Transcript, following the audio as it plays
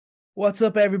What's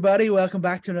up, everybody? Welcome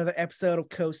back to another episode of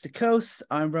Coast to Coast.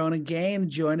 I'm Ronan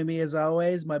Gain. Joining me, as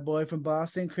always, my boy from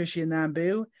Boston, Christian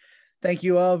Nambu. Thank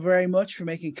you all very much for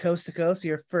making Coast to Coast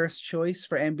your first choice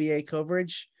for NBA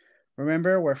coverage.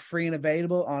 Remember, we're free and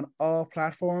available on all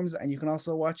platforms, and you can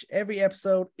also watch every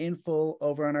episode in full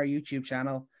over on our YouTube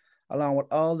channel, along with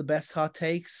all the best hot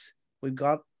takes. We've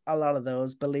got a lot of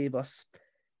those, believe us.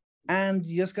 And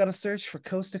you just got to search for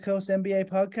Coast to Coast NBA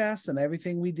podcasts, and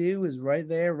everything we do is right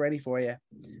there ready for you.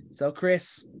 So,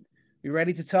 Chris, you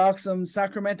ready to talk some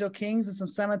Sacramento Kings and some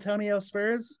San Antonio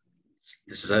Spurs?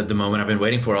 This is the moment I've been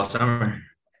waiting for all summer.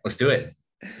 Let's do it.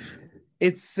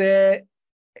 It's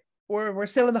we're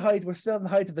still in the height. We're still in the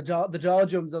height of the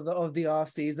doldrums of the off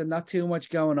season. Not too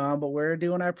much going on, but we're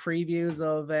doing our previews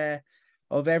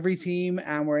of every team,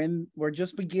 and we're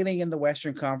just beginning in the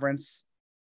Western Conference.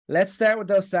 Let's start with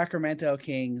those Sacramento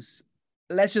Kings.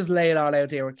 Let's just lay it all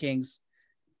out here with Kings.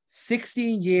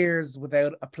 16 years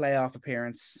without a playoff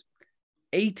appearance.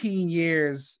 18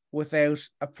 years without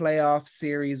a playoff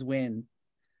series win.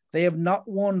 They have not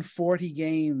won 40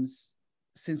 games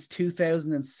since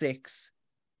 2006.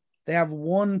 They have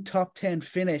one top 10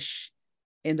 finish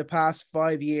in the past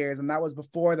 5 years, and that was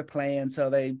before the play-in, so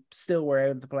they still were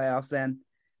out of the playoffs then.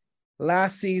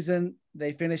 Last season,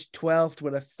 they finished 12th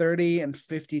with a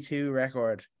 30-52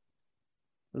 record.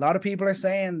 A lot of people are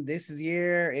saying this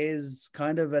year is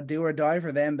kind of a do or die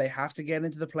for them. They have to get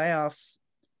into the playoffs.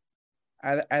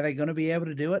 Are they going to be able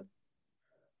to do it?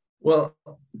 Well,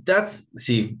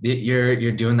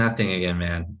 you're doing that thing again,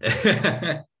 man.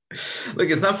 Look,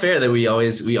 it's not fair that we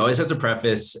always have to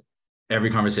preface every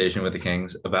conversation with the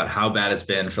Kings about how bad it's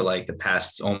been for like the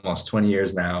past almost 20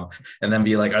 years now, and then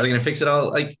be like, are they going to fix it all?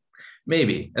 Like,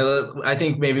 maybe. I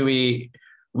think maybe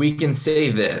we can say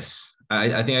this.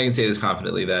 I think I can say this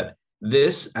confidently, that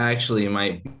this actually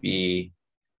might be,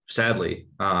 sadly,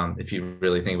 if you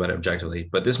really think about it objectively,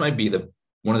 but this might be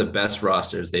one of the best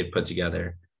rosters they've put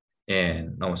together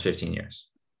in almost 15 years,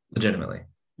 legitimately.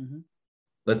 Mm-hmm.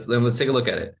 Let's take a look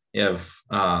at it. You have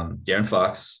De'Aaron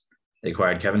Fox. They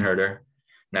acquired Kevin Huerter.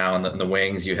 Now in the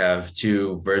wings, you have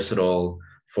two versatile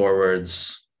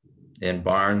forwards in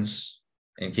Barnes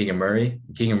and Keegan Murray.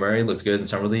 Keegan Murray looks good in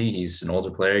summer league. He's an older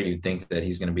player. You'd think that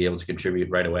he's going to be able to contribute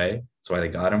right away. That's why they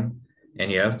got him.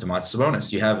 And you have Domantas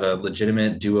Sabonis. You have a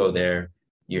legitimate duo there.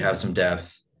 You have some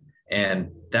depth,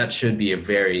 and that should be a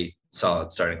very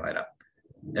solid starting lineup.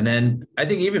 And then I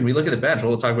think even we look at the bench.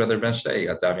 We'll talk about their bench today. You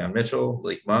got Davion Mitchell,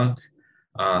 Malik Monk.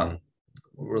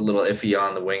 We're a little iffy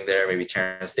on the wing there. Maybe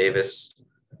Terrence Davis.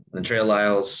 Then Trey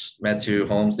Lyles, Metu,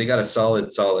 Holmes. They got a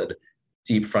solid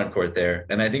deep front court there.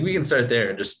 And I think we can start there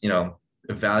and just,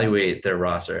 evaluate their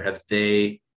roster.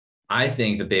 I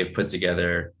think that they've put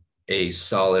together a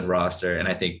solid roster, and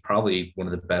I think probably one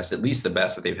of the best, at least the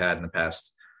best that they've had in the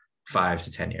past 5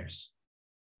 to 10 years.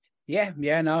 Yeah,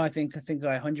 no, I think I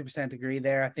 100% agree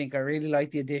there. I think I really like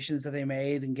the additions that they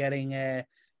made and getting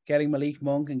Malik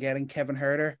Monk and getting Kevin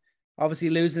Huerter.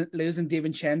 Obviously losing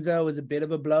DiVincenzo is a bit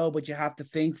of a blow, but you have to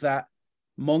think that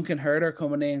Monk and Huerter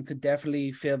coming in could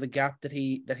definitely fill the gap that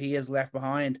he has left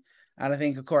behind. And I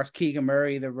think, of course, Keegan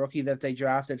Murray, the rookie that they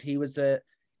drafted, he was the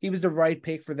right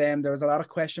pick for them. There was a lot of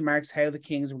question marks how the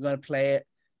Kings were going to play it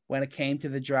when it came to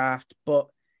the draft, but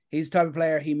he's the type of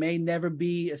player, he may never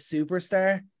be a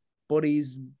superstar, but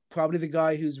he's probably the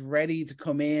guy who's ready to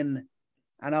come in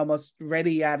and almost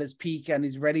ready at his peak, and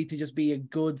he's ready to just be a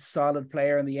good, solid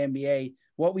player in the NBA.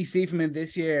 What we see from him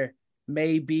this year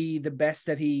may be the best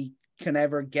that he can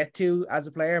ever get to as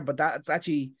a player, but that's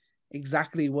actually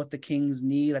exactly what the Kings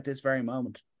need at this very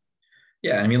moment.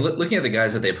 Yeah, I mean, looking at the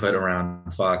guys that they put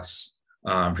around Fox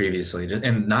previously,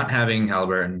 and not having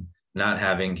Haliburton, not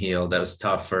having Hield, that was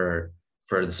tough for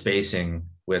the spacing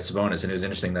with Sabonis. And it was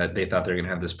interesting that they thought they were going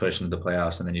to have this push into the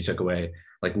playoffs, and then you took away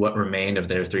like what remained of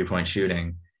their 3-point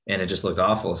shooting, and it just looked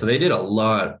awful. So they did a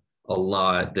lot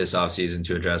this offseason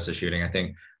to address the shooting. I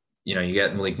think, you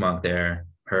get Malik Monk there,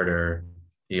 Huerter,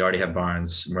 you already have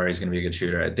Barnes. Murray's going to be a good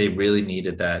shooter. They really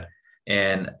needed that.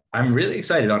 And I'm really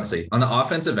excited, honestly, on the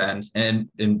offensive end. And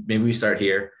maybe we start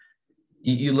here.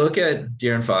 You look at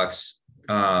De'Aaron Fox.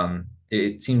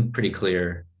 It seemed pretty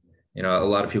clear. A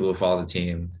lot of people who follow the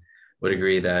team would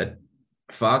agree that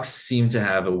Fox seemed to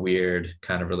have a weird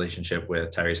kind of relationship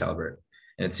with Tyrese Haliburton.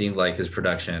 And it seemed like his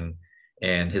production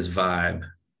and his vibe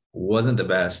wasn't the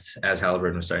best as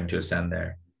Haliburton was starting to ascend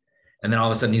there. And then all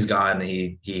of a sudden he's gone.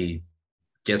 He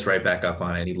gets right back up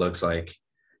on it. He looks like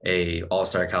a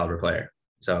all-star caliber player.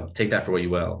 So take that for what you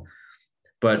will.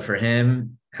 But for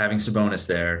him, having Sabonis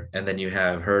there, and then you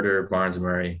have Huerter, Barnes, and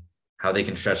Murray, how they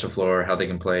can stretch the floor, how they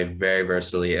can play very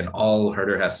versatilely. And all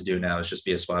Huerter has to do now is just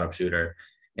be a spot-up shooter.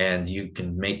 and you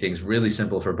can make things really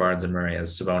simple for Barnes and Murray,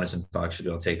 as Sabonis and Fox should be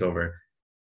able to take over.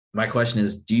 My question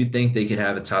is, do you think they could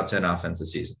have a top 10 offense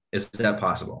this season? Is that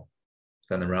possible? Is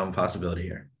that in the realm of possibility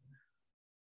here?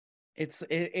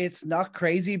 It's not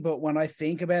crazy, but when I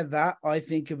think about that, I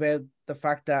think about the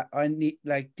fact that I need,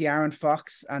 like, De'Aaron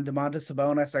Fox and Domantas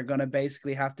Sabonis are going to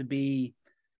basically have to be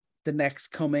the next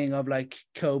coming of like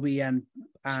Kobe and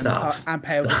Pau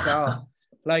Gasol.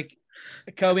 Like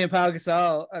Kobe and Pau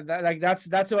Gasol,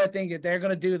 that's who I think. If they're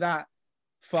going to do that,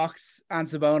 Fox and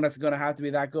Sabonis are going to have to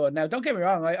be that good. Now, don't get me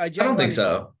wrong. I don't think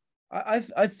so.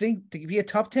 I think to be a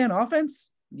top 10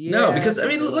 offense. Yeah. No, because I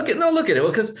mean, look at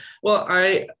it. Well,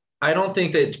 I don't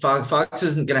think that Fox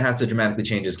isn't going to have to dramatically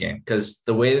change his game, because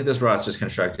the way that this roster is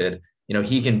constructed,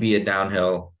 he can be a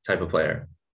downhill type of player,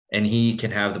 and he can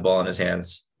have the ball in his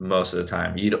hands most of the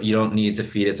time. You don't need to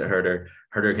feed it to Huerter.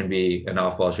 Huerter can be an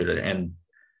off-ball shooter, and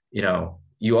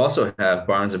you also have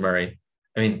Barnes and Murray.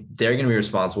 I mean, they're going to be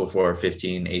responsible for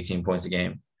 15, 18 points a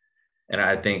game, and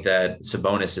I think that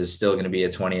Sabonis is still going to be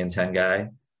a 20 and 10 guy.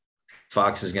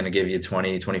 Fox is going to give you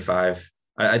 20, 25.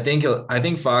 I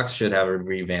think Fox should have a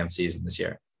revamped season this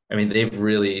year. I mean, they've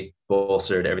really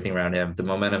bolstered everything around him. The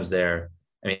momentum's there.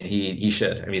 I mean, he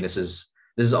should. I mean, this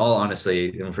is all, honestly,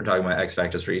 if we're talking about X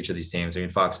factors for each of these teams, I mean,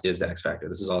 Fox is the X factor.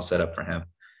 This is all set up for him.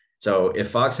 So if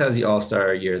Fox has the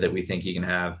all-star year that we think he can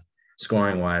have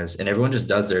scoring wise, and everyone just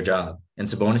does their job, and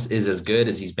Sabonis is as good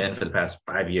as he's been for the past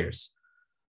 5 years,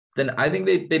 then I think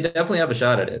they definitely have a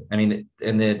shot at it. I mean,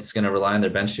 and it's going to rely on their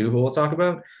bench too, who we'll talk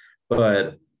about,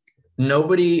 but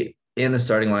nobody in the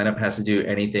starting lineup has to do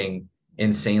anything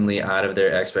insanely out of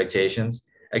their expectations,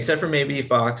 except for maybe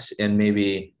Fox and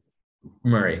maybe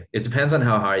Murray. It depends on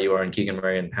how high you are in Keegan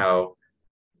Murray and how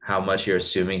much you're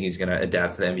assuming he's going to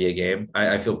adapt to the NBA game.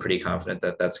 I feel pretty confident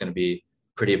that that's going to be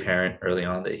pretty apparent early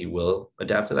on, that he will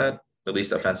adapt to that, at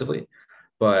least offensively.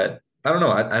 But I don't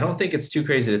know. I don't think it's too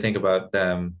crazy to think about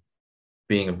them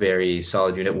being a very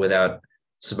solid unit without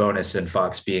Sabonis and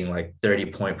Fox being like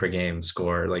 30 point per game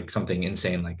score, like something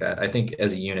insane like that. I think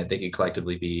as a unit, they could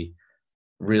collectively be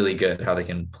really good how they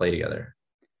can play together.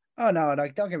 Oh no,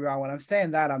 like, don't get me wrong. When I'm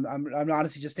saying that, I'm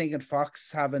honestly just thinking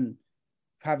Fox having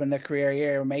a career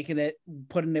year,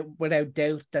 putting it without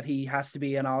doubt that he has to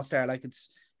be an all-star. Like, it's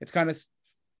kind of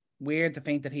weird to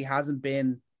think that he hasn't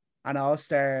been an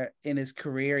all-star in his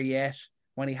career yet,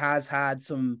 when he has had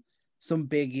some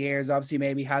big years. Obviously,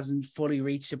 maybe hasn't fully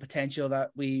reached the potential that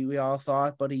we all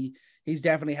thought, but he's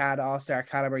definitely had all-star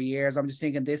caliber years. I'm just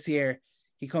thinking this year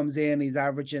he comes in, he's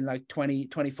averaging like 20,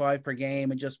 25 per game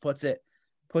and just puts it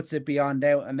beyond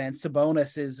doubt. And then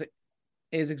Sabonis is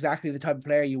exactly the type of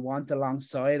player you want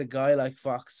alongside a guy like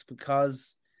Fox,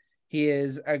 because he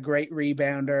is a great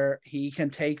rebounder. He can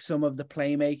take some of the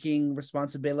playmaking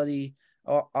responsibility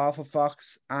off of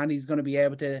Fox, and he's going to be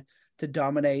able to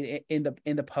dominate in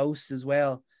the post as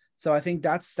well. So I think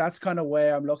that's kind of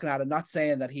where I'm looking at it. Not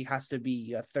saying that he has to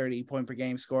be a 30 point per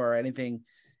game scorer or anything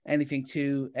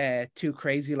too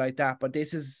crazy like that, but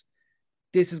this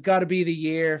has got to be the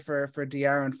year for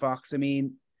De'Aaron Fox. I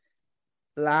mean,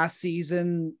 last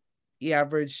season he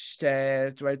averaged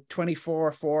about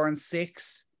 24, 4 and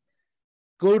 6.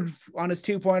 Good on his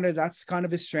 2-pointer. That's kind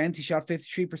of his strength. He shot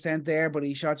 53% there, but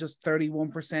he shot just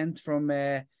 31%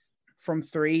 from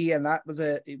 3, and that was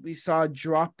we saw a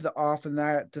drop off in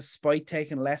that despite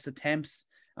taking less attempts.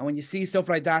 And when you see stuff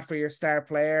like that for your star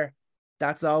player,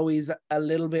 that's always a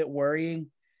little bit worrying.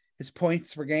 His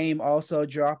points per game also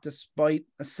dropped despite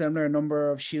a similar number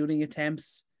of shooting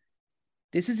attempts.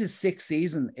 This is his 6th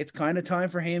season. It's kind of time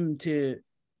for him to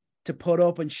put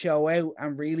up and show out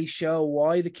and really show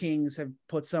why the Kings have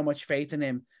put so much faith in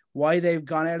him, why they've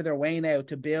gone out of their way now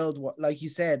to build, what, like you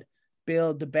said,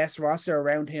 build the best roster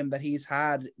around him that he's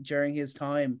had during his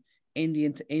time in the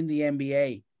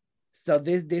NBA. So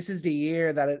this is the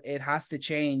year that it has to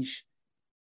change.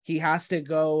 He has to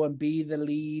go and be the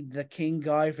lead, the king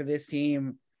guy for this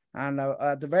team. And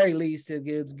at the very least,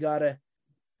 it's got to,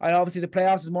 and obviously the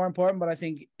playoffs is more important, but I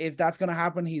think if that's going to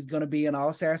happen, he's going to be an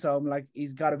all-star. So I'm like,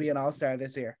 he's got to be an all-star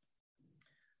this year.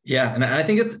 Yeah. And I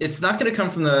think it's not going to come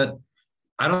from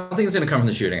I don't think it's going to come from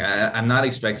the shooting. I'm not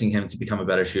expecting him to become a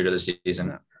better shooter this season.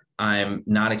 No. I'm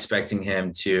not expecting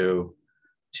him to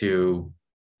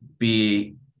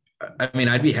be, I mean,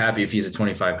 I'd be happy if he's a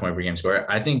 25 point per game scorer.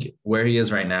 I think where he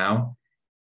is right now,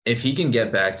 if he can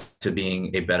get back to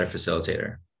being a better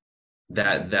facilitator,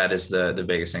 that is the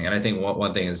biggest thing. And I think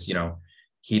one thing is,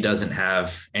 he doesn't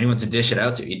have anyone to dish it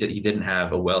out to. He didn't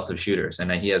have a wealth of shooters,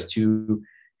 and he has 2-3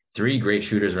 great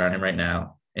shooters around him right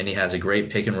now. And he has a great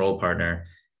pick and roll partner.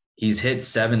 He's hit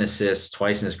 7 assists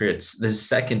twice in his career.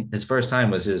 His first time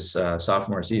was his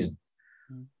sophomore season.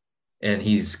 and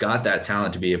he's got that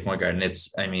talent to be a point guard.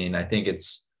 And I think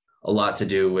it's a lot to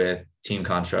do with team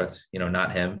construct,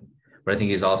 not him, but I think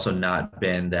he's also not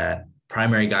been that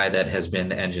primary guy that has been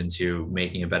the engine to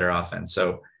making a better offense.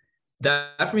 So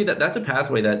that for me, that's a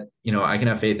pathway that, I can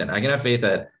have faith in. I can have faith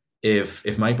that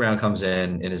if Mike Brown comes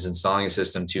in and is installing a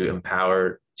system to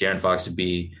empower De'Aaron Fox to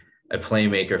be a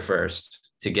playmaker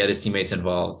first, to get his teammates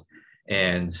involved,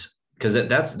 and because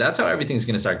that's how everything's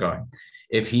going to start going.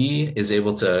 If he is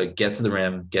able to get to the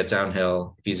rim, get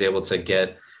downhill, if he's able to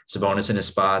get Sabonis in his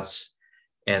spots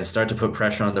and start to put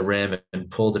pressure on the rim and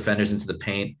pull defenders into the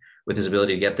paint with his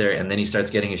ability to get there, and then he starts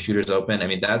getting his shooters open, I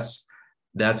mean, that's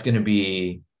going to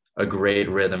be a great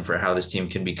rhythm for how this team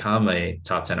can become a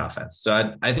top 10 offense.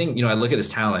 So I think, I look at his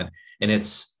talent, and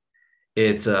it's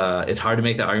hard to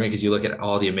make that argument because you look at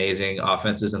all the amazing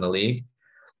offenses in the league,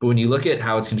 but when you look at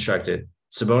how it's constructed,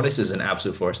 Sabonis is an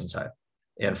absolute force inside,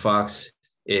 and Fox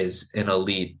is an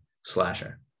elite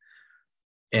slasher.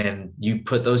 And you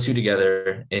put those two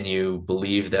together and you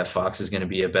believe that Fox is going to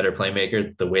be a better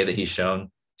playmaker the way that he's shown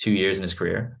 2 years in his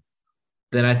career,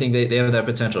 then I think they have that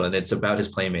potential, and it's about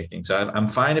his playmaking. So I'm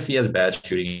fine if he has bad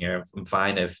shooting here. I'm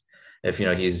fine if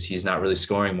he's not really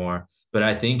scoring more, but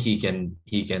I think he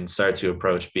can start to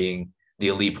approach being the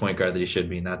elite point guard that he should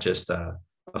be, not just a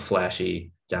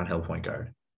flashy downhill point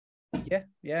guard.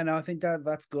 Yeah, no, I think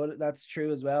that's good. That's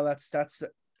true as well.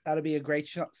 That'll be a great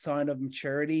sign of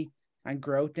maturity and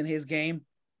growth in his game.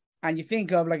 And you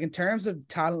think of, like, in terms of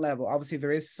talent level, obviously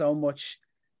there is so much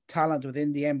talent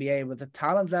within the NBA, but the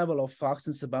talent level of Fox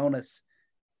and Sabonis,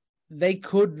 they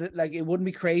could, like, it wouldn't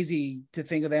be crazy to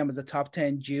think of them as a top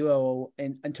 10 duo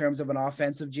in terms of an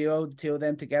offensive duo, the two of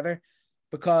them together,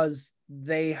 because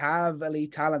they have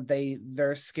elite talent.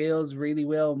 Their skills really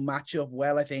will match up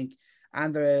well, I think.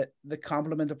 And the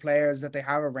complement of players that they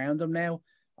have around them now,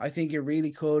 I think it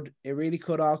really could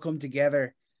all come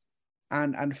together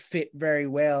and fit very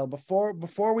well.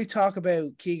 Before we talk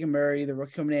about Keegan Murray, the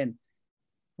rookie coming in,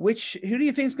 who do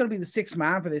you think is going to be the sixth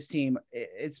man for this team?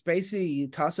 It's basically a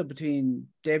toss up between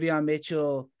Davion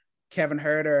Mitchell, Kevin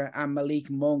Huerter, and Malik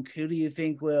Monk. Who do you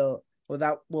think will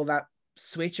that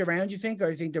switch around, you think, or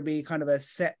you think there'll be kind of a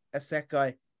set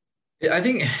guy? I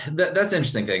think that's an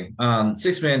interesting thing.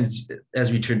 Six man,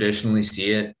 as we traditionally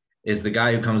see it, is the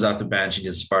guy who comes off the bench and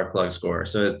just spark plug scorer.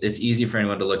 So it's easy for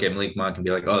anyone to look at Malik Monk and be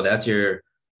like, oh, that's your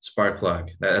spark plug.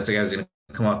 That's the guy who's going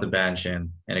to come off the bench and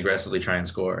aggressively try and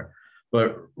score.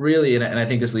 But really, and I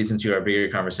think this leads into our bigger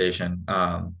conversation,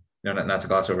 not to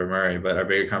gloss over Murray, but our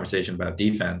bigger conversation about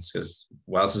defense, because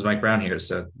why else is Mike Brown here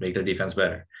to make their defense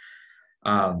better?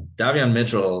 Davion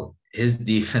Mitchell, his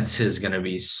defense is going to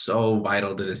be so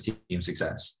vital to this team's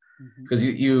success, because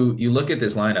you look at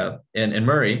this lineup and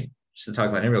Murray, just to talk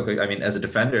about him real quick. I mean, as a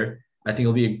defender, I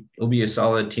think he'll be a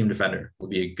solid team defender. He'll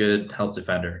be a good help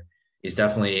defender. He's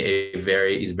definitely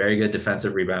he's a very good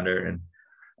defensive rebounder,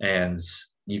 and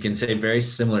you can say very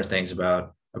similar things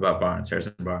about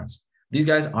Harrison Barnes. These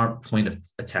guys aren't point of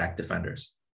attack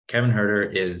defenders. Kevin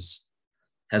Huerter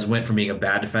has went from being a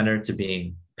bad defender to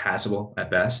being passable at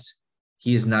best.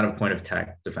 He is not a point of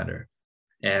attack defender.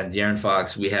 And De'Aaron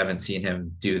Fox, we haven't seen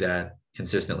him do that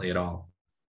consistently at all.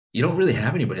 You don't really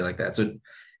have anybody like that. So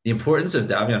the importance of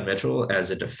Davion Mitchell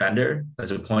as a defender,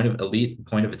 as a elite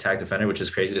point of attack defender, which is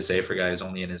crazy to say for a guy who's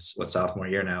only in his sophomore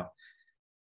year now,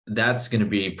 that's going to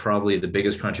be probably the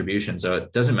biggest contribution. So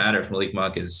it doesn't matter if Malik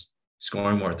Monk is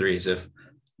scoring more threes. If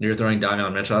you're throwing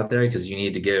Davion Mitchell out there because you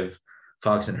need to give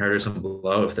Fox and Huerter some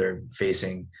blow if they're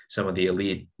facing some of the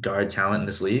elite guard talent in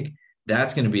this league,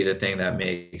 that's going to be the thing that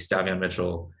makes Davion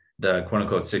Mitchell the quote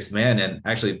unquote sixth man. And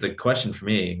actually the question for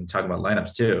me, and talking about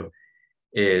lineups too,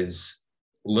 is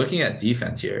looking at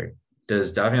defense here.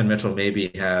 Does Davion Mitchell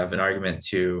maybe have an argument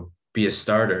to be a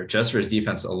starter just for his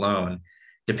defense alone,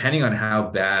 depending on how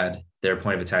bad their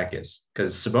point of attack is?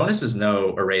 Because Sabonis is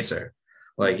no eraser.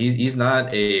 Like he's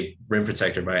not a rim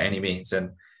protector by any means.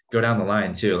 And go down the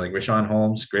line too. Like Richaun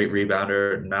Holmes, great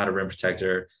rebounder, not a rim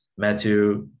protector.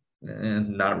 Metu,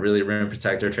 not really a rim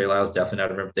protector. Trey Lyles, definitely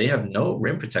not a rim. They have no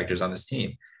rim protectors on this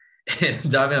team. And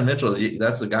Davion Mitchell,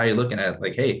 that's the guy you're looking at.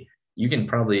 Like, hey, you can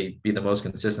probably be the most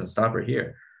consistent stopper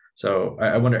here. So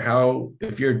I wonder how,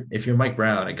 if you're Mike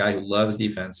Brown, a guy who loves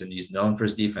defense and he's known for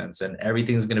his defense and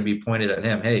everything's going to be pointed at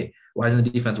him. Hey, why isn't the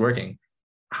defense working?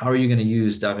 How are you going to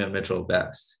use Davion Mitchell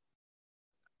best?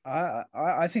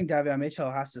 I think Davion Mitchell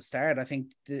has to start. I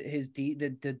think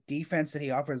the defense that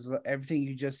he offers, everything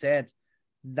you just said,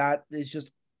 that is just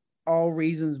all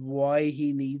reasons why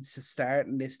he needs to start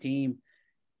in this team.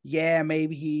 Yeah,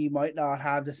 maybe he might not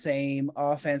have the same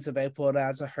offensive output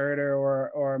as a Huerter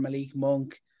or Malik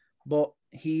Monk, but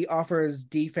he offers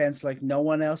defense like no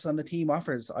one else on the team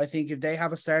offers. I think if they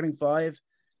have a starting five,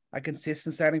 a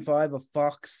consistent starting five of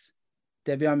Fox,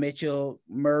 Davion Mitchell,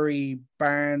 Murray,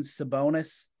 Barnes,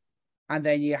 Sabonis, and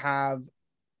then you have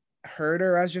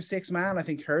Herder as your sixth man. I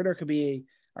think Herder could be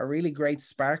a really great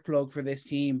spark plug for this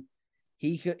team.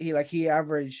 He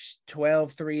averaged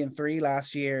 12, 3, and 3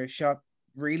 last year, shot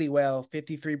really well,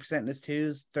 53% in his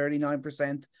twos,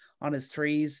 39% on his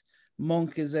threes.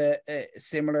 Monk is a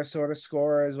similar sort of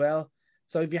scorer as well.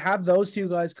 So if you have those two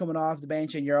guys coming off the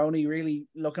bench and you're only really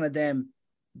looking at them,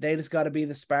 they just got to be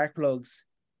the spark plugs.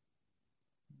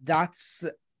 That's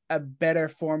a better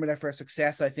formula for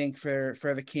success, I think, for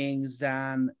the Kings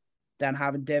than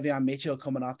having Davion Mitchell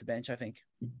coming off the bench, I think.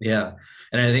 Yeah.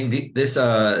 And I think this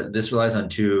relies on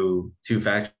two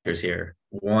factors here.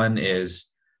 One is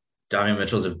Davion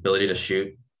Mitchell's ability to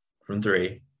shoot from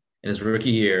three. In his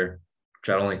rookie year,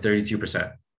 shot only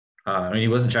 32%. I mean, he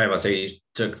wasn't shy about saying he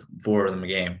took 4 of them a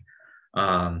game.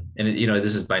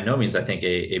 This is by no means, I think,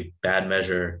 a bad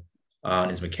measure on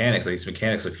his mechanics. Like, his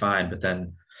mechanics look fine, but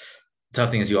then the tough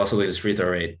thing is you also lose his free throw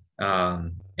rate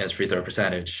and his free throw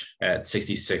percentage at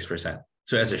 66%.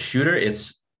 So as a shooter,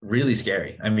 it's really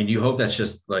scary. I mean, you hope that's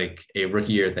just like a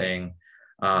rookie year thing,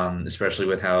 especially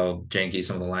with how janky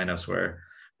some of the lineups were.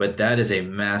 But that is a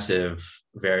massive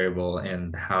variable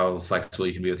in how flexible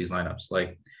you can be with these lineups.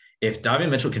 Like, if Davion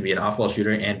Mitchell can be an off-ball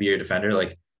shooter and be your defender,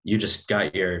 like, you just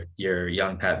got your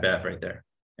young Pat Bev right there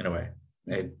in a way.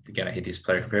 I hate these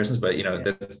player comparisons, but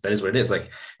that is what it is.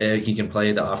 Like, he can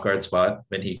play the off-guard spot,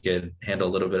 and he could handle a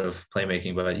little bit of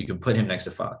playmaking, but you can put him next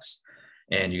to Fox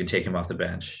and you can take him off the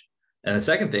bench. And the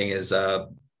second thing is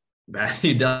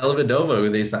Matthew Dellavedova, who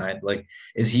they signed. Like,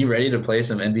 is he ready to play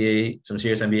some serious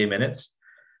NBA minutes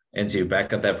and to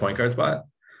back up that point guard spot?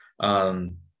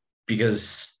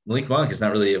 Because Malik Monk is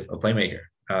not really a playmaker.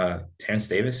 Terrence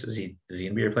Davis, is he going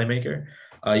to be your playmaker?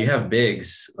 You have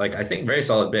bigs, like, I think very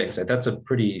solid bigs. Like, that's a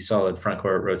pretty solid front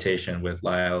court rotation with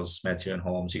Lyles, Metu, and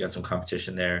Holmes. You got some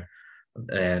competition there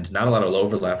and not a lot of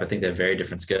overlap. I think they have very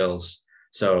different skills.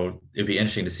 So it'd be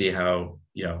interesting to see how,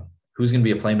 who's going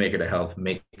to be a playmaker to help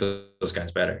make those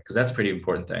guys better, because that's a pretty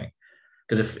important thing.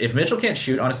 Because if Mitchell can't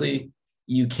shoot, honestly,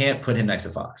 you can't put him next to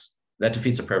Fox. That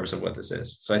defeats the purpose of what this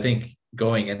is. So I think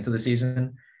going into the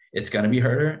season, it's going to be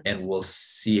Herder, and we'll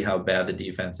see how bad the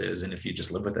defense is and if you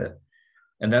just live with it.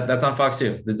 And that's on Fox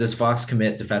too. Does Fox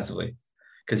commit defensively?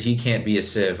 Because he can't be a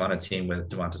sieve on a team with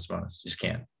Domantas Sabonis. Just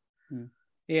can't.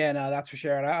 Yeah, no, that's for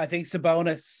sure. And I think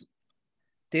Sabonis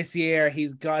this year,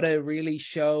 he's got to really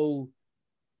show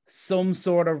some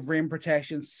sort of rim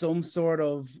protection, some sort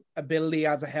of ability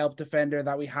as a help defender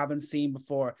that we haven't seen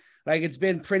before. Like, it's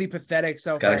been pretty pathetic.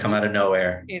 So it's got to come out of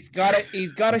nowhere. He's got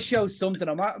to show something.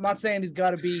 I'm not saying he's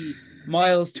got to be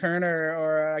Miles Turner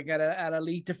or like an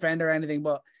elite defender or anything,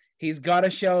 but he's got to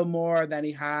show more than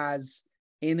he has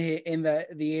in the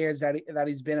years that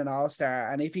he's been an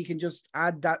all-star. And if he can just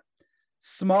add that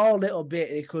small little bit,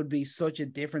 it could be such a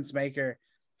difference maker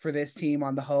for this team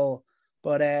on the whole.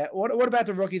 But what about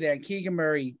the rookie then? Keegan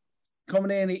Murray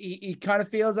coming in, he kind of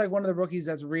feels like one of the rookies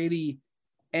that's really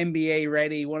NBA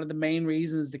ready. One of the main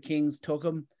reasons the Kings took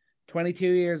him. 22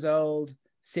 years old,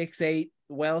 6'8",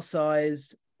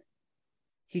 well-sized.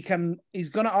 He's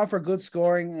going to offer good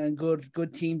scoring and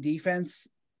good team defense.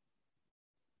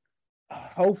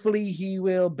 Hopefully he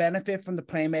will benefit from the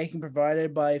playmaking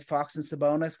provided by Fox and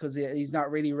Sabonis, because he's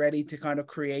not really ready to kind of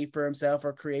create for himself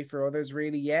or create for others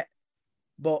really yet.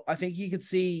 But I think you could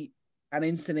see an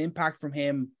instant impact from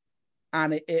him,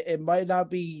 and it might not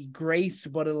be great,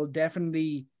 but it'll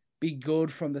definitely be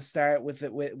good from the start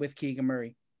with Keegan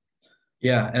Murray.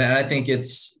 Yeah, and I think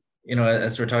it's,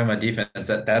 as we're talking about defense,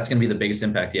 that's going to be the biggest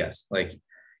impact. Yes, like,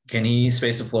 can he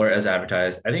space the floor as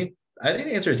advertised? I think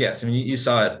the answer is yes. I mean, you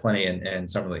saw it plenty in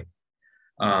Summer League,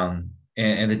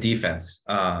 and the defense.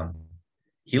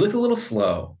 He looked a little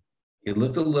slow.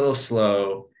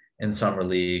 In Summer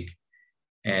League.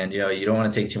 And, you don't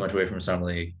want to take too much away from Summer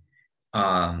League.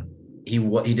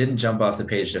 He didn't jump off the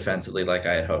page defensively like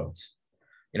I had hoped.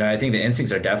 I think the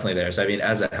instincts are definitely there. So, I mean,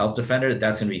 as a help defender,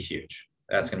 that's going to be huge.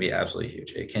 That's going to be absolutely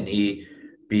huge. Can he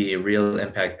be a real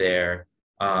impact there?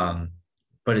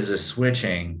 But is the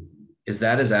switching, is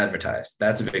that as advertised?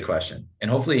 That's a big question.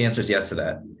 And hopefully he answers yes to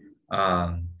that.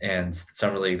 And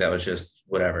Summer League, that was just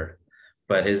whatever.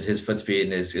 But his foot speed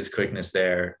and his quickness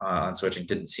there on switching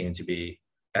didn't seem to be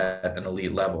at an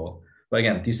elite level. But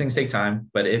again, these things take time.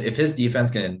 But if his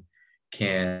defense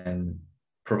can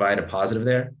provide a positive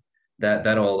there,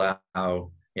 that'll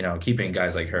allow, keeping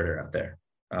guys like Herder out there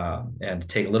and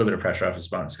take a little bit of pressure off of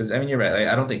Sabonis. Because, I mean, you're right.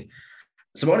 I don't think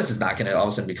Sabonis is not going to all of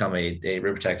a sudden become a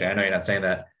rim protector. I know you're not saying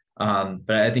that.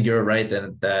 But I think you're right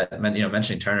that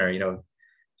mentioning Turner,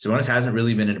 Sabonis hasn't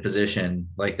really been in a position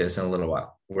like this in a little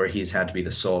while where he's had to be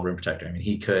the sole rim protector. I mean,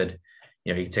 he could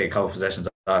take a couple possessions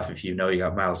off if you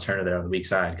got Miles Turner there on the weak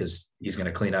side because he's going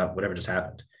to clean up whatever just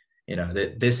happened.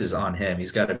 This is on him.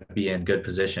 He's got to be in good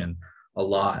position a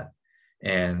lot.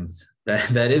 And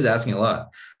that is asking a lot.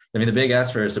 I mean, the big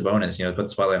ask for Sabonis, put the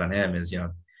spotlight on him is,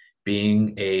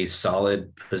 being a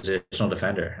solid positional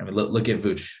defender. I mean, look at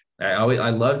Vooch. I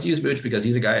love to use Vooch because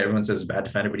he's a guy everyone says is a bad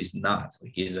defender, but he's not.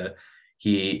 Like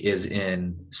he is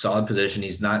in solid position.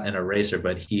 He's not an eraser,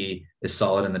 but he is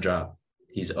solid in the drop.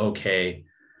 He's okay.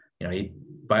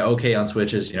 By okay on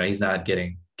switches, he's not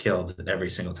getting killed every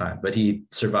single time, but he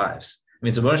survives. I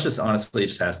mean, Sabonis just honestly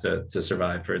just has to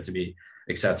survive for it to be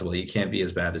acceptable. He can't be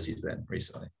as bad as he's been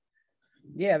recently.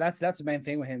 Yeah, that's the main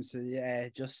thing with him. So yeah,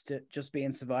 just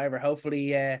being survivor.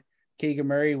 Hopefully, Keegan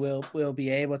Murray will be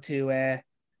able to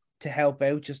help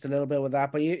out just a little bit with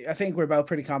that. But I think we're about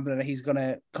pretty confident that he's going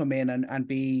to come in and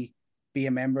be a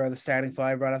member of the starting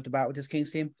five right off the bat with this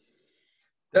Kings team.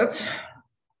 That's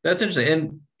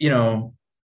interesting, and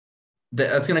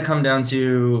that's going to come down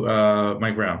to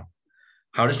Mike Brown.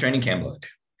 How does training camp look?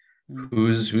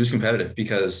 Who's competitive?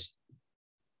 Because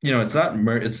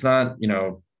it's not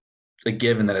a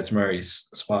given that it's Murray's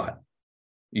spot.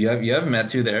 You have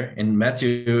Metu there, and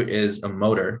Metu is a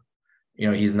motor.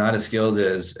 He's not as skilled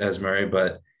as Murray,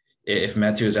 but if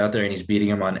Metu is out there and he's beating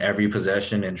him on every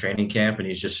possession in training camp, and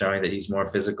he's just showing that he's more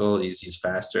physical, he's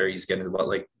faster, he's getting the ball.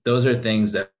 Like those are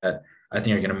things that I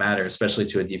think are going to matter, especially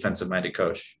to a defensive-minded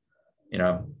coach.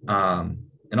 And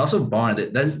also Barnes.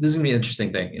 This is going to be an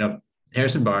interesting thing.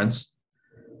 Harrison Barnes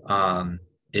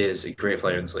is a great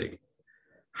player in this league.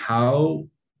 How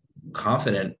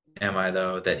confident am I,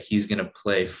 though, that he's going to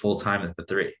play full-time at the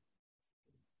three?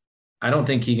 I don't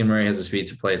think Keegan Murray has the speed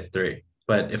to play at the three.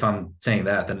 But if I'm saying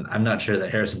that, then I'm not sure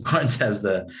that Harrison Barnes has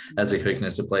the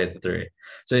quickness to play at the three.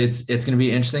 So it's going to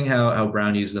be interesting how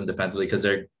Brown uses them defensively because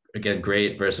they're, again,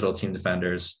 great, versatile team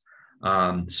defenders,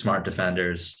 smart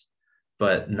defenders,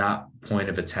 but not point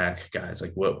of attack guys.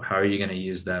 Like, how are you going to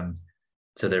use them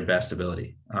to their best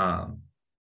ability?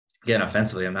 Again,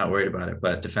 offensively, I'm not worried about it,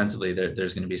 but defensively,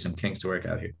 there's going to be some kinks to work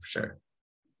out here for sure.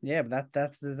 Yeah, but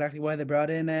that's exactly why they brought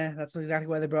in. That's exactly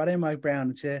why they brought in Mike Brown.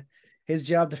 It's his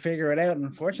job to figure it out, and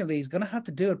unfortunately, he's going to have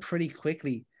to do it pretty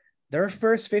quickly. Their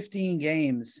first 15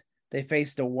 games, they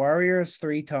faced the Warriors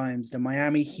 3 times, the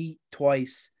Miami Heat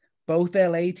twice, both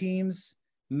LA teams,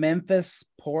 Memphis,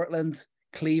 Portland,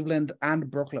 Cleveland,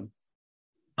 and Brooklyn.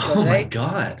 So my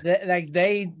God!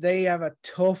 They have a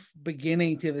tough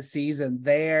beginning to the season.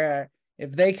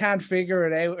 If they can't figure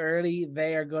it out early,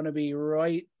 they are going to be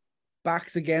right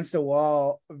backs against the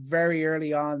wall very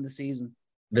early on in the season.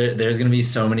 There's going to be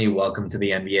so many welcome to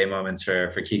the NBA moments for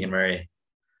Keegan Murray.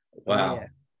 Wow.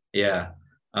 Yeah.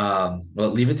 Well,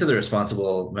 leave it to the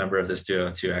responsible member of this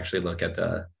duo to actually look at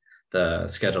the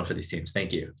schedule for these teams.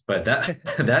 Thank you. But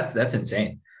that's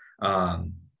insane.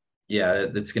 Yeah,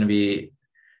 it's going to be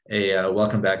a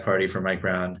welcome back party for Mike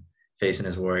Brown facing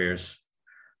his Warriors.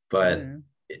 But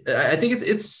I think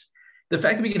it's the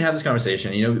fact that we can have this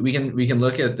conversation. We can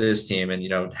look at this team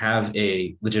and have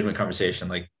a legitimate conversation.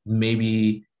 Like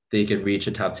maybe they could reach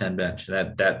a top 10 bench.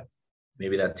 That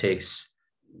maybe that takes,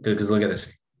 because look at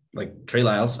this. Like Trey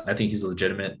Lyles, I think he's a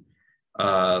legitimate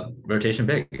rotation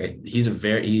big.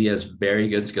 He has very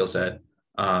good skill set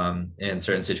in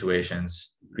certain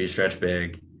situations. He stretch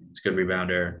big. He's a good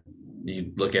rebounder.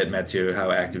 You look at Metu, how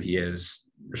active he is.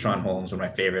 Rashawn Holmes, one of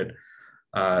my favorite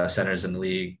centers in the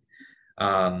league.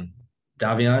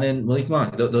 Davion and Malik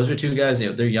Monk. Those are 2 guys.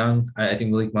 They're young. I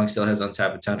think Malik Monk still has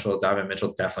untapped potential. Davion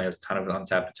Mitchell definitely has a ton of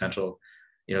untapped potential.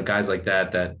 Guys like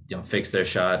that fix their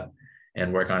shot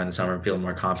and work on it in the summer and feel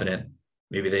more confident.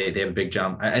 Maybe they have a big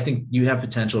jump. I think you have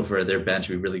potential for their bench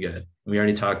to be really good. We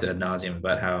already talked ad nauseum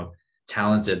about how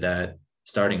talented that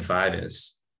starting 5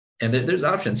 is. And there's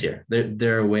options here.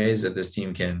 There are ways that this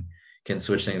team can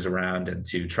switch things around and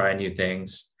to try new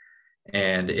things.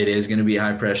 And it is going to be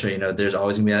high pressure. There's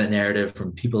always going to be that narrative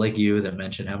from people like you that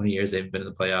mention how many years they've been in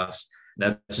the playoffs.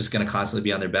 That's just going to constantly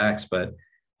be on their backs. But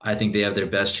I think they have their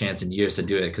best chance in years to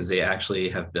do it because they actually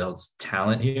have built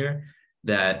talent here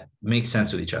that makes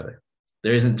sense with each other.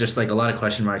 There isn't just like a lot of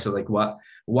question marks of like,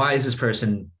 why is this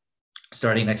person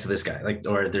starting next to this guy? Like,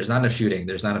 or there's not enough shooting,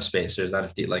 there's not enough space, there's not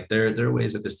enough like there are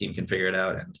ways that this team can figure it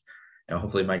out. And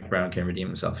hopefully Mike Brown can redeem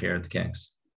himself here at the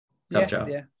Kings. Tough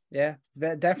job. Yeah,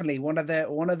 definitely one of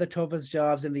the toughest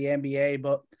jobs in the NBA.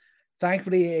 But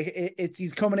thankfully,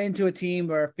 he's coming into a team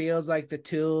where it feels like the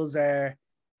tools are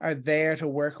there to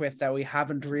work with that we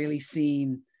haven't really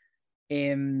seen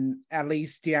in at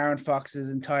least De'Aaron Fox's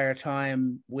entire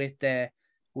time with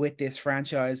this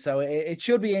franchise. So it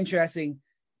should be interesting.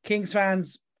 Kings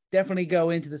fans definitely go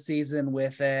into the season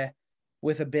with a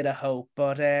bit of hope.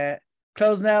 But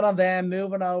closing out on them,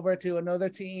 moving over to another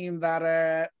team that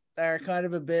are kind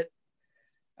of a bit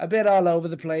all over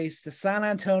the place, the San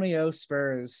Antonio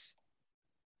Spurs.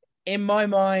 In my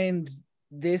mind,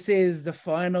 this is the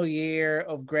final year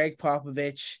of Greg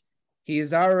Popovich. He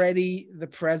is already the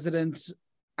president,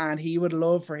 and he would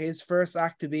love for his first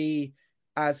act to be,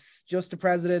 as just the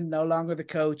president, no longer the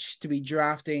coach, to be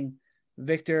drafting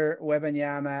Victor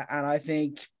Wembanyama. And I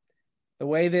think the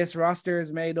way this roster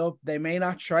is made up, they may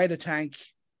not try to tank,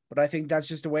 but I think that's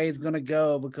just the way it's going to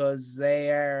go, because they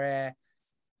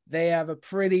have a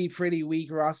pretty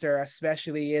weak roster,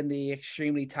 especially in the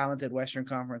extremely talented Western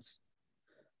Conference.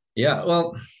 Yeah,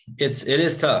 well, it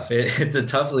is tough. It's a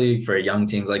tough league for young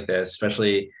teams like this,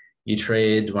 especially you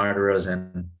trade DeMar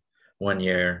DeRozan 1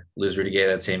 year, lose Rudy Gay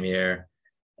that same year,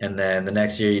 and then the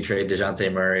next year you trade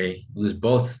DeJounte Murray, lose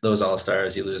both those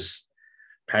all-stars, you lose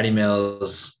Patty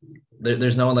Mills.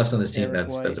 There's no one left on this team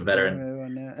that's a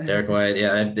veteran. Derek White,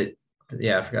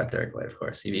 I forgot Derek White, of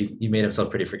course. He made himself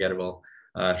pretty forgettable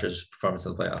after his performance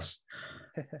in the playoffs.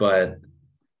 But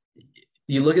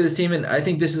you look at this team, and I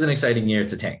think this is an exciting year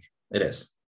to tank. It is.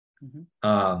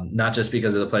 Mm-hmm. Not just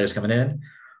because of the players coming in,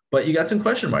 but you got some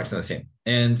question marks on this team.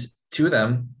 And two of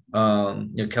them,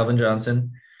 Keldon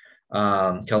Johnson.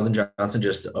 Keldon Johnson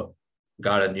just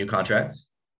got a new contract,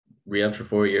 re-upped for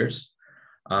 4 years.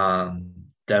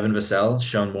 Devin Vassell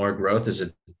shown more growth as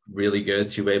a really good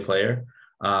two-way player.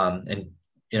 And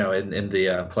in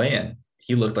the play-in,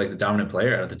 he looked like the dominant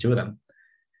player out of the two of them.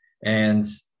 And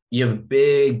you have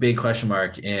a big question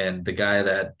mark in the guy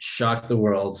that shocked the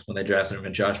world when they drafted him,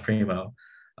 in Josh Primo,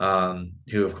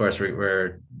 who, of course,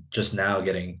 we're just now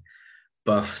getting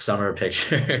buff summer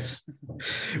pictures,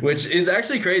 which is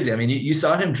actually crazy. I mean, you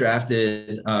saw him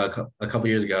drafted a couple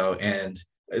years ago, and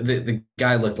the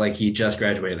guy looked like he just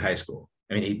graduated high school.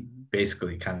 I mean, he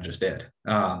basically kind of just did,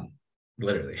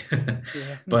 literally.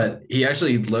 Yeah. But he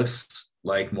actually looks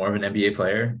like more of an NBA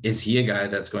player. Is he a guy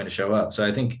that's going to show up? So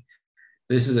I think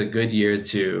this is a good year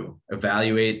to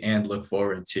evaluate and look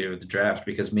forward to the draft,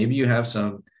 because maybe you have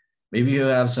some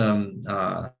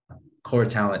core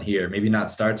talent here, maybe not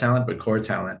star talent, but core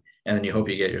talent. And then you hope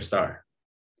you get your star.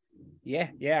 Yeah,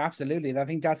 absolutely. I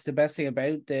think that's the best thing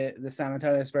about the San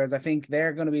Antonio Spurs. I think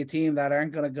they're going to be a team that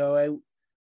aren't going to go out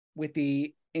with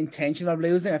the intention of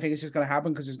losing. I think it's just going to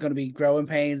happen because there's going to be growing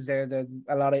pains there. There's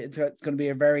a lot of, it's going to be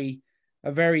a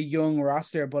very young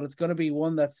roster, but it's going to be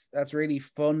one that's really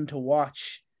fun to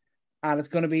watch. And it's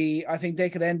going to be, I think they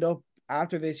could end up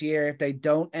after this year, if they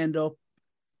don't end up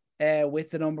with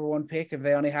the number one pick, if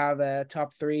they only have a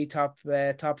top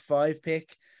 5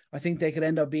 pick, I think they could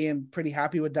end up being pretty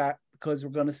happy with that, because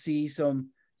we're going to see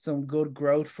some good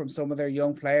growth from some of their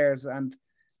young players. And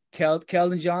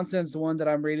Keldon Johnson's the one that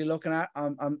I'm really looking at.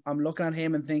 I'm looking at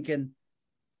him and thinking,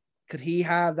 could he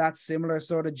have that similar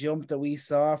sort of jump that we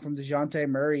saw from DeJounte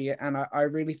Murray? And I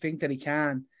really think that he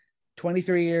can.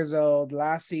 23 years old,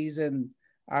 last season,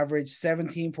 averaged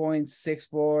 17 points, 6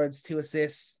 boards, 2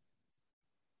 assists.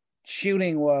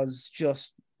 Shooting was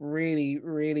just really,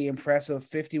 really impressive.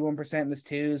 51% in his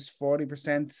twos,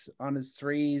 40% on his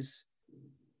threes.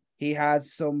 He had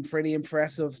some pretty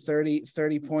impressive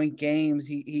 30-point games.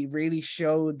 He really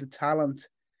showed the talent,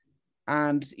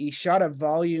 and he shot at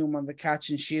volume on the catch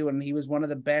and shoot, and he was one of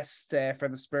the best for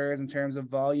the Spurs in terms of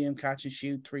volume, catch and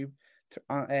shoot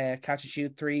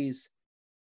threes.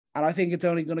 And I think it's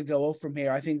only going to go up from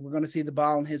here. I think we're going to see the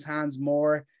ball in his hands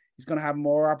more. He's going to have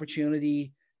more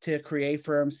opportunity to create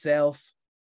for himself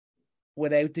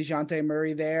without DeJounte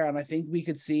Murray there. And I think we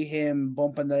could see him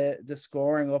bumping the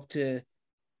scoring up to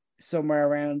somewhere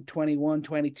around 21,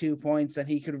 22 points, and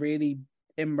he could really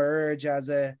emerge as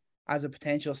a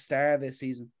potential star this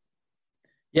season.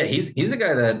 Yeah, he's a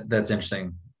guy that's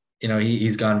interesting.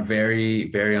 He's gone very,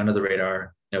 very under the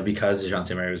radar, because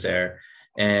DeJounte Murray was there.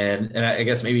 And I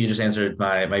guess maybe you just answered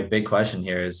my big question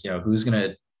here is, who's going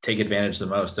to take advantage the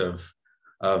most of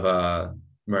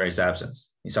Murray's absence?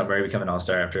 You saw Murray become an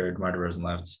all-star after DeMar DeRozan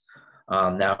left.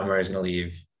 Now Murray's going to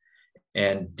leave.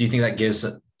 And do you think that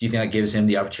gives him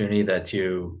the opportunity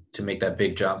to make that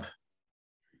big jump?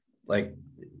 Like,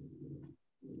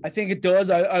 I think it does.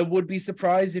 I would be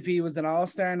surprised if he was an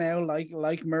all-star now,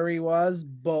 like Murray was,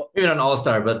 but maybe not an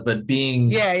all-star, but being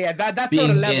that's sort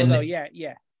of level though.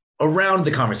 Yeah. Around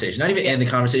the conversation, not even in the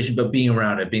conversation, but being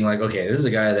around it, being like, okay, this is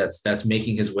a guy that's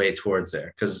making his way towards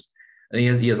there, because I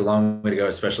think he has a long way to go,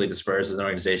 especially the Spurs as an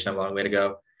organization have a long way to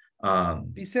go.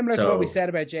 Be similar to what we said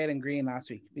about Jalen Green last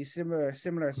week. Be similar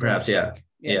perhaps, yeah.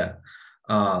 Yeah.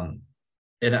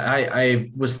 And I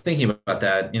was thinking about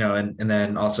that, and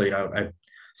then also, I was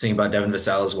thinking about Devin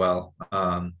Vassell as well.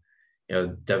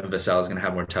 Devin Vassell is going to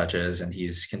have more touches, and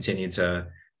he's continued to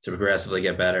progressively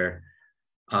get better.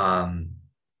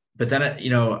 But then,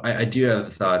 I do have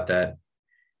the thought that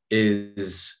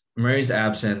is Murray's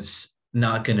absence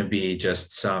not going to be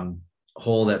just some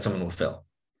hole that someone will fill?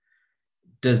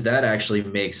 Does that actually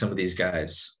make some of these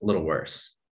guys a little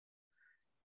worse?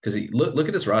 Because look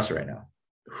at this roster right now.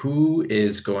 Who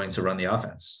is going to run the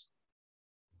offense?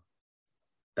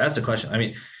 That's the question. I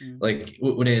mean, like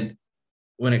when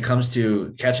it comes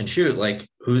to catch and shoot, like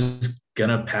who's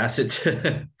gonna pass it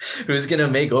to who's gonna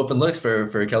make open looks for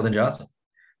Keldon Johnson?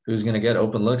 Who's gonna get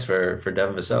open looks for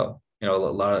Devin Vassell? A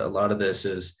lot of this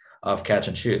is off catch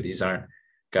and shoot. These aren't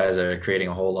guys that are creating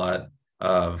a whole lot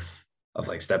of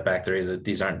like step back threes.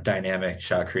 These aren't dynamic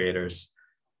shot creators.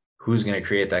 Who's going to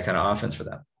create that kind of offense for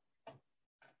them?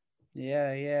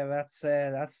 Yeah, that's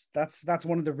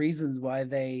one of the reasons why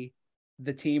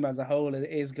the team as a whole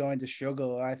is going to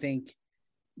struggle. I think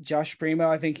Josh Primo,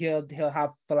 I think he'll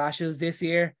have flashes this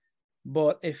year,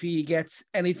 but if he gets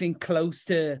anything close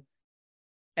to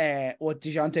what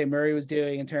DeJounte Murray was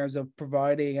doing in terms of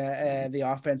providing the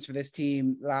offense for this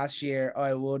team last year,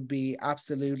 I would be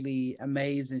absolutely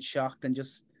amazed and shocked and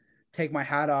just take my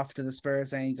hat off to the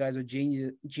Spurs saying you guys are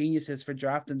geniuses for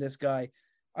drafting this guy.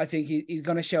 I think he's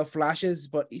going to show flashes,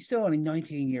 but he's still only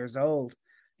 19 years old.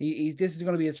 This is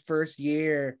going to be his first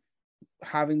year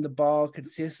having the ball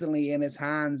consistently in his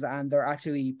hands, and there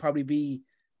actually probably be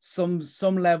some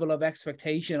level of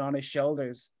expectation on his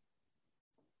shoulders.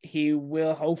 He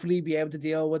will hopefully be able to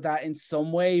deal with that in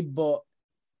some way, but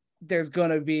there's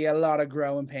going to be a lot of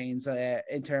growing pains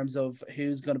in terms of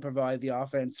who's going to provide the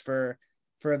offense for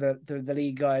the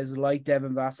league guys like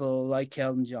Devin Vassell, like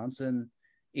Keldon Johnson,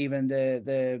 even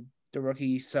the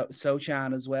rookie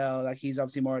Sochan as well. Like he's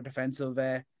obviously more a defensive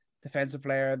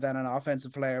player than an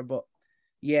offensive player, but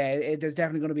yeah, there's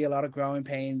definitely going to be a lot of growing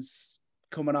pains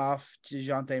coming off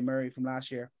DeJounte Murray from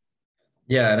last year.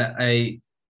 Yeah, and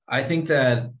I think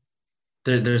that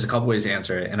there's a couple ways to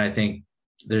answer it, and I think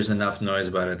there's enough noise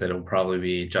about it that it'll probably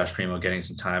be Josh Primo getting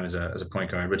some time as a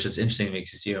point guard, which is interesting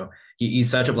because he's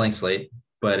such a blank slate,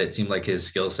 but it seemed like his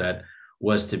skill set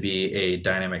was to be a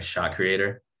dynamic shot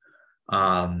creator.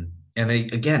 And they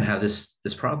again have this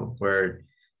problem where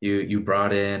you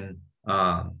brought in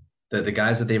the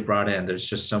guys that they've brought in. There's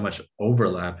just so much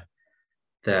overlap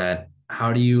that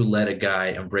how do you let a guy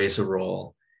embrace a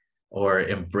role or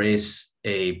embrace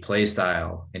a play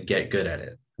style and get good at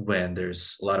it when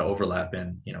there's a lot of overlap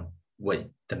in, what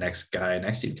the next guy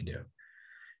next to you can do.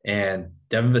 And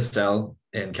Devin Vassell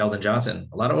and Keldon Johnson,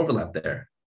 a lot of overlap there.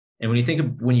 And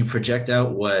when you project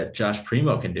out what Josh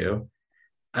Primo can do,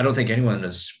 I don't think anyone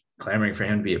is clamoring for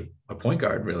him to be a point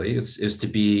guard, really. Is to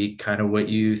be kind of what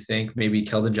you think maybe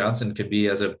Keldon Johnson could be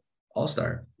as a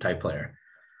all-star type player.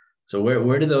 So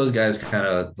where do those guys kind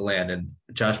of land? And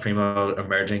Josh Primo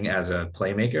emerging as a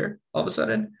playmaker all of a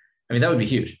sudden? I mean, that would be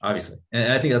huge, obviously.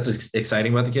 And I think that's what's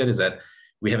exciting about the kid is that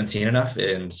we haven't seen enough,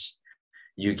 and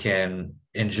you can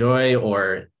enjoy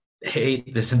or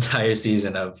hate this entire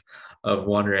season of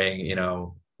wondering,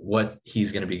 what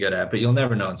he's going to be good at, but you'll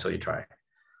never know until you try.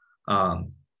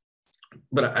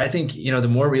 But I think, the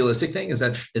more realistic thing is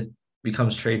that it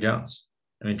becomes Tre Jones.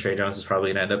 I mean, Tre Jones is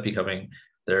probably going to end up becoming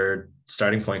their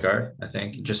starting point guard, I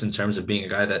think, just in terms of being a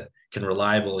guy that can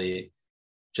reliably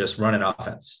just run an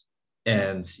offense.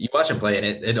 And you watch him play,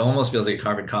 and it almost feels like a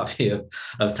carbon copy of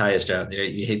Tyus Jones.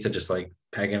 You hate to just like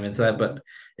peg him into that, but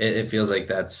it feels like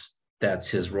that's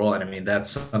his role. And I mean, that's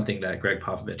something that Greg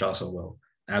Popovich also will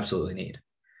absolutely need.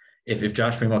 If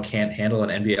Josh Primo can't handle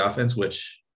an NBA offense,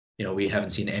 which, we haven't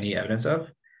seen any evidence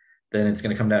of, then it's going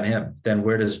to come down to him. Then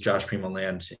where does Josh Primo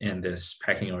land in this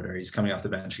pecking order? He's coming off the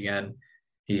bench again.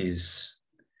 He's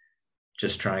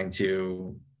just trying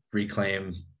to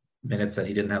reclaim minutes that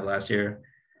he didn't have last year.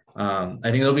 I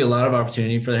think there'll be a lot of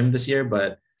opportunity for him this year,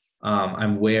 but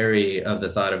I'm wary of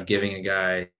the thought of giving a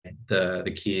guy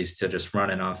the keys to just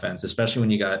run an offense, especially when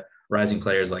you got rising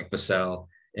players like Vassell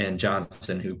and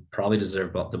Johnson who probably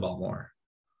deserve the ball more.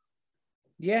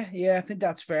 Yeah, I think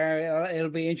that's fair.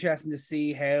 It'll be interesting to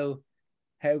see how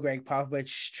Greg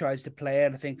Popovich tries to play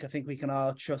it. I think we can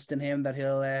all trust in him that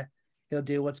he'll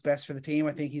do what's best for the team.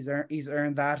 I think he's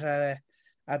earned that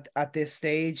at this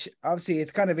stage. Obviously,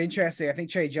 it's kind of interesting. I think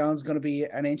Tre Jones is going to be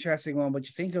an interesting one, but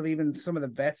you think of even some of the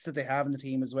vets that they have in the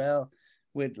team as well,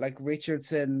 with like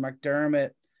Richardson,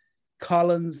 McDermott,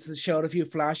 Collins showed a few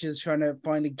flashes trying to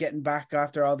finally getting back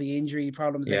after all the injury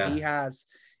problems that he has.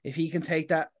 if he can take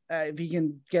that, if he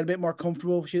can get a bit more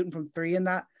comfortable shooting from three in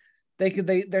that,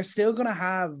 they're still going to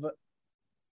have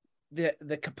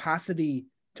the capacity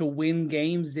to win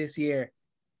games this year.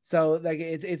 So like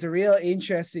it's a real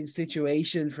interesting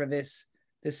situation for this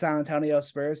San Antonio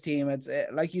Spurs team. It's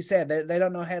like you said, they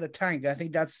don't know how to tank. I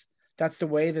think that's the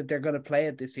way that they're going to play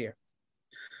it this year.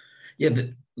 Yeah,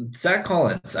 Zach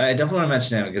Collins, I definitely want to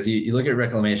mention him because you look at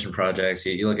reclamation projects,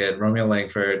 you look at Romeo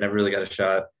Langford, never really got a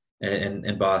shot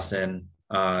in Boston.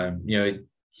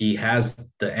 He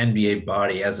has the NBA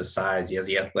body, he has the size, he has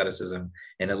the athleticism,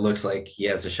 and it looks like he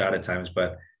has a shot at times,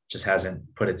 but just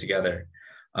hasn't put it together.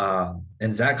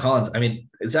 And Zach Collins,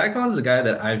 Zach Collins is a guy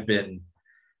that I've been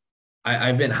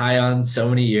high on so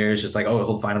many years, just like, oh,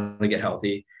 he'll finally get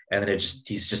healthy. And then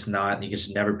he's just not, he can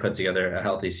just never put together a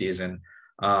healthy season.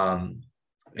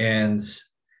 And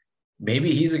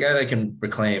maybe he's a guy that can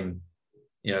reclaim,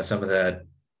 some of that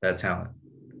talent.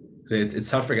 So it's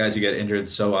tough for guys who get injured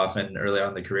so often early on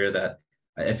in the career that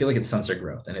I feel like it stunts their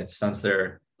growth and it stunts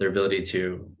their ability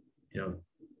to,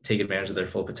 take advantage of their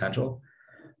full potential.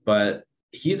 But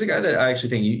he's a guy that I actually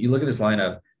think you look at this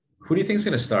lineup, who do you think is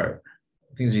going to start?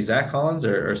 I think it's be Zach Collins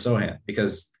or Sochan,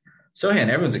 because Sochan,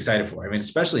 everyone's excited for.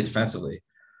 Especially defensively.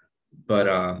 But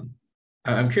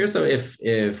I'm curious though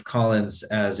if Collins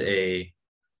as a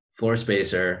floor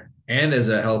spacer and as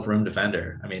a help rim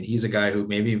defender, he's a guy who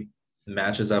maybe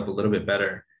matches up a little bit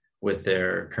better with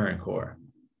their current core.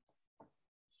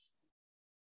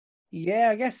 Yeah,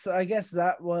 I guess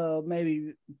that will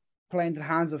maybe play into the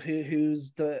hands of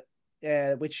who's the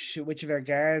which of their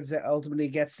guards ultimately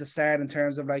gets to start in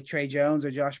terms of like Trey Jones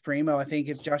or Josh Primo. I think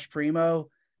if Josh Primo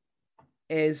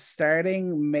is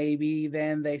starting, maybe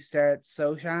then they start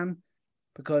Sochan,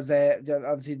 because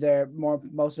obviously their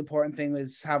most important thing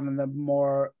is having the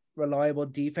more reliable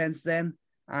defense then,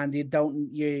 and you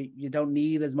don't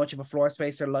need as much of a floor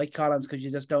spacer like Collins, because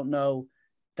you just don't know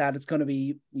that it's going to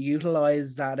be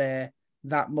utilized that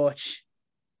much.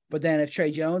 But then if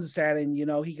Trey Jones is starting,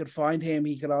 he could find him.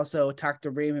 He could also attack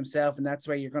the rim himself, and that's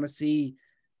where you're going to see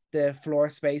the floor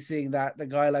spacing that the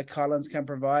guy like Collins can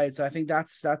provide. So I think that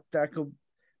could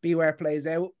be where it plays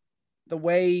out. The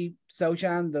way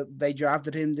Sochan, they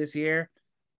drafted him this year,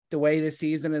 the way this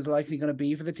season is likely going to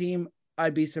be for the team,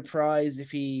 I'd be surprised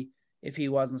if he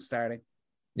wasn't starting.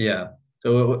 Yeah.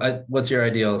 So what's your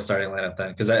ideal starting lineup then?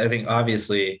 Because I think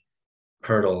obviously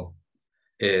Poeltl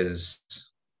is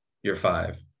your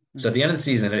 5. So at the end of the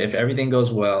season, if everything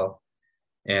goes well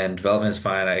and development is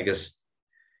fine, I guess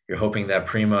you're hoping that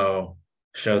Primo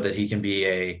showed that he can be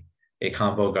a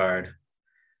combo guard.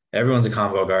 Everyone's a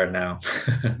combo guard now.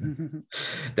 Devin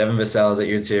Vassell is at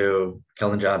year 2,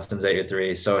 Keldon Johnson's at year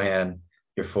 3, Sochan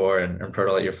your 4, and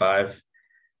Poeltl at your 5.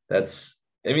 It's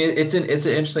an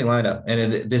interesting lineup,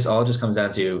 and this all just comes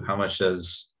down to how much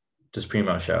does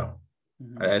Primo show.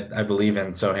 Mm-hmm. I believe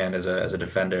in Sochan as a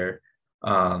defender.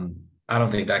 I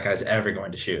don't think that guy's ever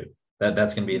going to shoot.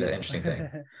 That's going to be the interesting thing.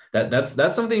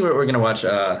 That's something we're going to watch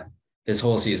this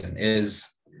whole season is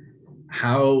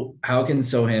how can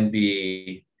Sochan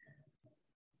be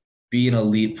an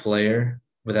elite player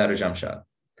without a jump shot?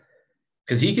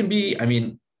 Because he can be.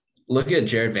 Look at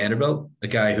Jared Vanderbilt, a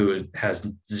guy who has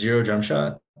 0 jump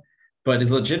shot, but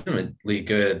is legitimately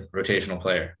good rotational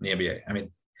player in the NBA.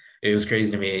 It was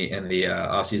crazy to me in the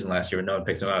offseason last year when no one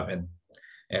picked him up, and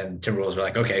Timberwolves were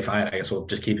like, okay, fine, I guess we'll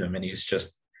just keep him. And he's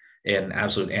just an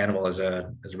absolute animal as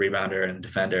a rebounder and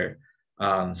defender.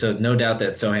 So no doubt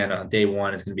that Sochan on day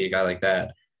one is going to be a guy like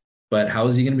that. But how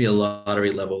is he going to be a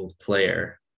lottery level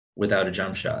player without a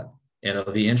jump shot? And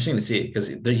it'll be interesting to see, because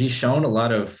he's shown a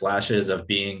lot of flashes of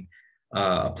being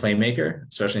a playmaker,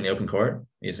 especially in the open court.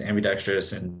 He's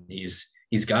ambidextrous and he's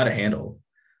got a handle.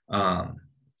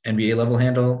 NBA level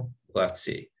handle, we'll have to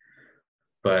see.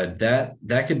 But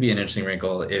that could be an interesting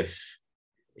wrinkle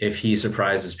if he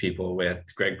surprises people with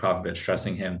Greg Popovich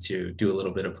trusting him to do a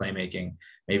little bit of playmaking.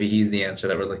 Maybe he's the answer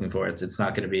that we're looking for. It's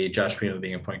not going to be Josh Primo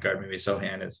being a point guard. Maybe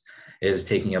Sochan is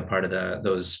taking up part of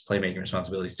those playmaking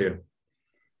responsibilities too.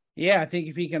 Yeah, I think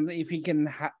if he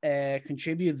can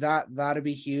contribute, that'd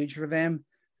be huge for them.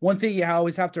 One thing you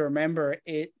always have to remember,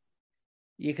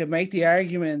 you could make the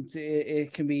argument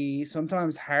it can be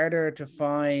sometimes harder to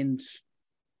find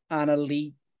an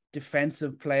elite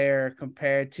defensive player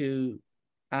compared to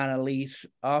an elite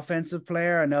offensive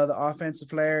player. I know the offensive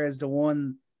player is the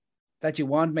one that you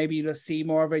want. Maybe you just see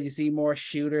more of it. You see more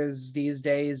shooters these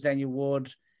days than you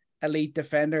would elite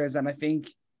defenders. And I think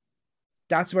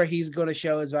that's where he's going to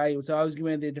show his value. So I was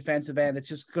giving the defensive end. It's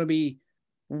just going to be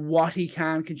what he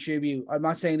can contribute. I'm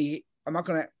not going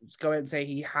to go out and say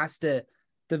he has to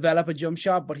develop a jump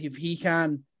shot, but if he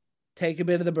can take a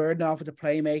bit of the burden off of the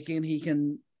playmaking. He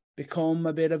can become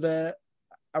a bit of a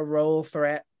role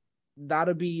threat.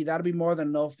 That'll be more than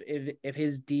enough if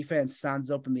his defense stands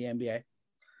up in the NBA.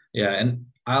 Yeah, and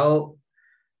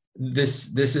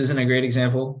this isn't a great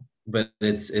example, but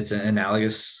it's an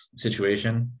analogous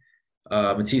situation.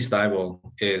 Matisse Thybulle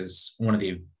is one of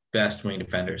the best wing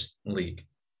defenders in the league.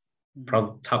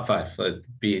 Probably top 5.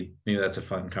 Maybe that's a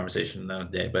fun conversation another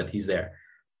day, but he's there.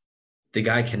 The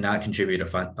guy cannot contribute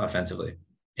offensively,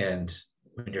 and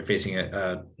when you're facing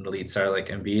an elite star like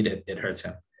Embiid, it hurts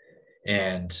him.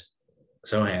 And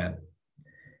Sochan,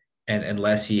 and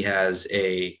unless he has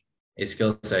a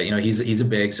skill set, he's a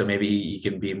big, so maybe he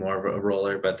can be more of a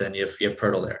roller. But then you have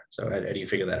Pirtle there, so how do you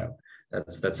figure that out?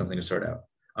 That's something to sort out.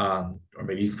 Or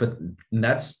maybe you could put.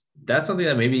 That's something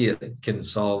that maybe can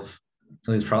solve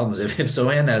some of these problems. If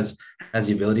Sochan has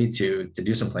the ability to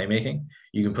do some playmaking,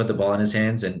 you can put the ball in his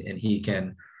hands and he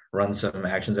can run some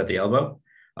actions at the elbow.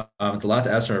 It's a lot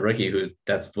to ask from a rookie who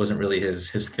that wasn't really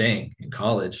his thing in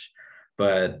college,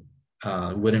 but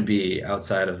wouldn't be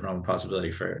outside of realm of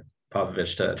possibility for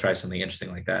Popovich to try something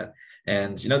interesting like that.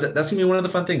 And that's gonna be one of the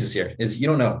fun things this year is you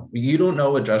don't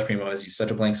know what Josh Primo is. He's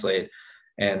such a blank slate,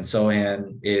 and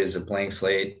Sochan is a blank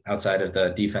slate outside of the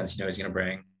defense he's gonna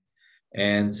bring.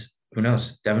 And who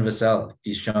knows? Devin Vassell,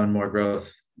 he's shown more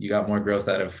growth. You got more growth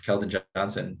out of Keldon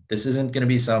Johnson. This isn't going to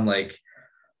be some like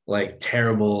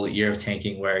terrible year of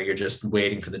tanking where you're just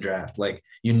waiting for the draft.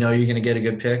 You're going to get a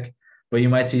good pick, but you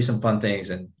might see some fun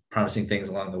things and promising things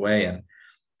along the way. And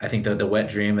I think the wet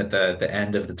dream at the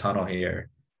end of the tunnel here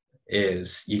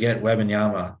is you get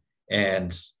Wembanyama,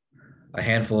 and a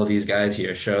handful of these guys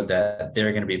here showed that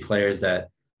they're going to be players that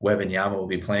Wembanyama will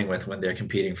be playing with when they're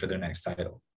competing for their next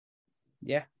title.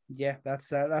 Yeah,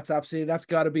 that's absolutely, that's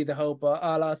got to be the hope.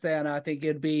 All I'll say, and I think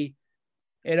I'd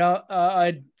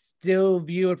still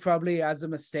view it probably as a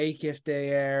mistake if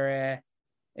they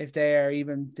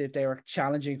were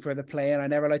challenging for the play. And I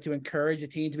never like to encourage a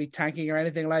team to be tanking or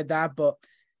anything like that, but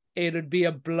it would be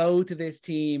a blow to this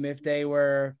team if they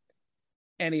were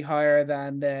any higher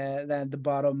than the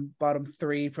bottom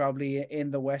 3 probably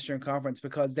in the Western Conference,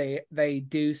 because they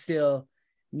do still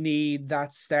need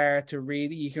that star to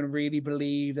you can really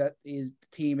believe that his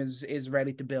team is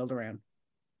ready to build around.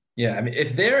 Yeah, I mean,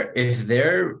 if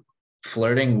they're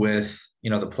flirting with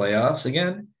the playoffs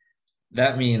again,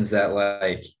 that means that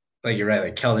like you're right,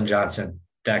 like Keldon Johnson,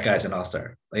 that guy's an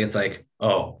all-star. It's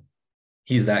oh,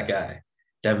 he's that guy.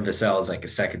 Devin Vassell is a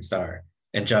second star,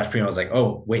 and Josh Primo is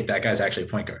oh wait, that guy's actually a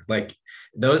point guard.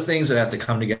 Those things would have to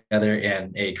come together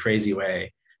in a crazy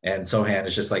way. And Sochan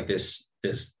is just this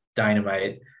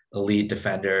dynamite elite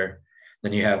defender.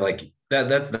 Then you have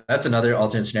that's another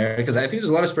alternate scenario, because I think there's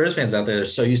a lot of Spurs fans out there that are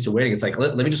so used to winning. It's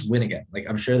let me just win again.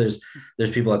 I'm sure there's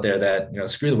people out there that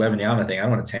screw the Wembanyama thing. I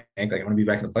don't want to tank. I want to be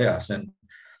back in the playoffs. And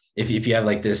if you have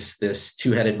this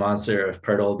two-headed monster of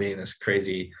Pirtle being this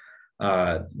crazy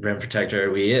rim protector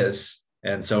who he is,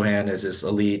 and Sochan is this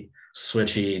elite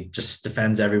switchy, just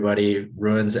defends everybody,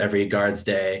 ruins every guard's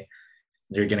day,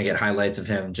 you're gonna get highlights of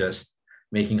him just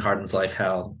making Harden's life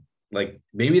hell.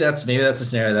 Maybe that's a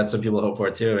scenario that some people hope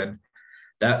for too, and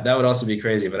that would also be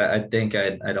crazy. But I think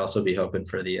I'd also be hoping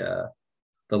for the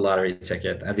lottery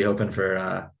ticket. I'd be hoping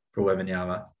for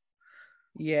Wembanyama.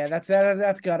 Yeah,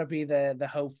 that's got to be the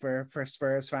hope for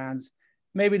Spurs fans.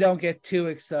 Maybe don't get too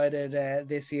excited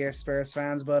this year, Spurs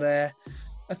fans, but I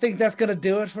think that's gonna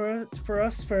do it for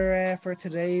us for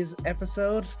today's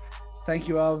episode. Thank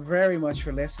you all very much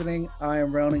for listening. I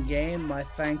am Ronan Gain. My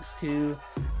thanks to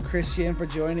Christian for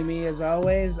joining me as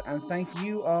always. And thank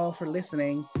you all for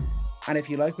listening. And if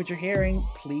you like what you're hearing,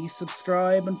 please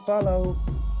subscribe and follow.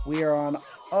 We are on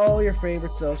all your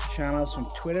favorite social channels, from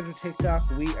Twitter to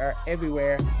TikTok. We are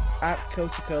everywhere at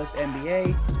Coast to Coast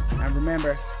NBA. And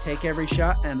remember, take every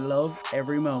shot and love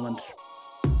every moment.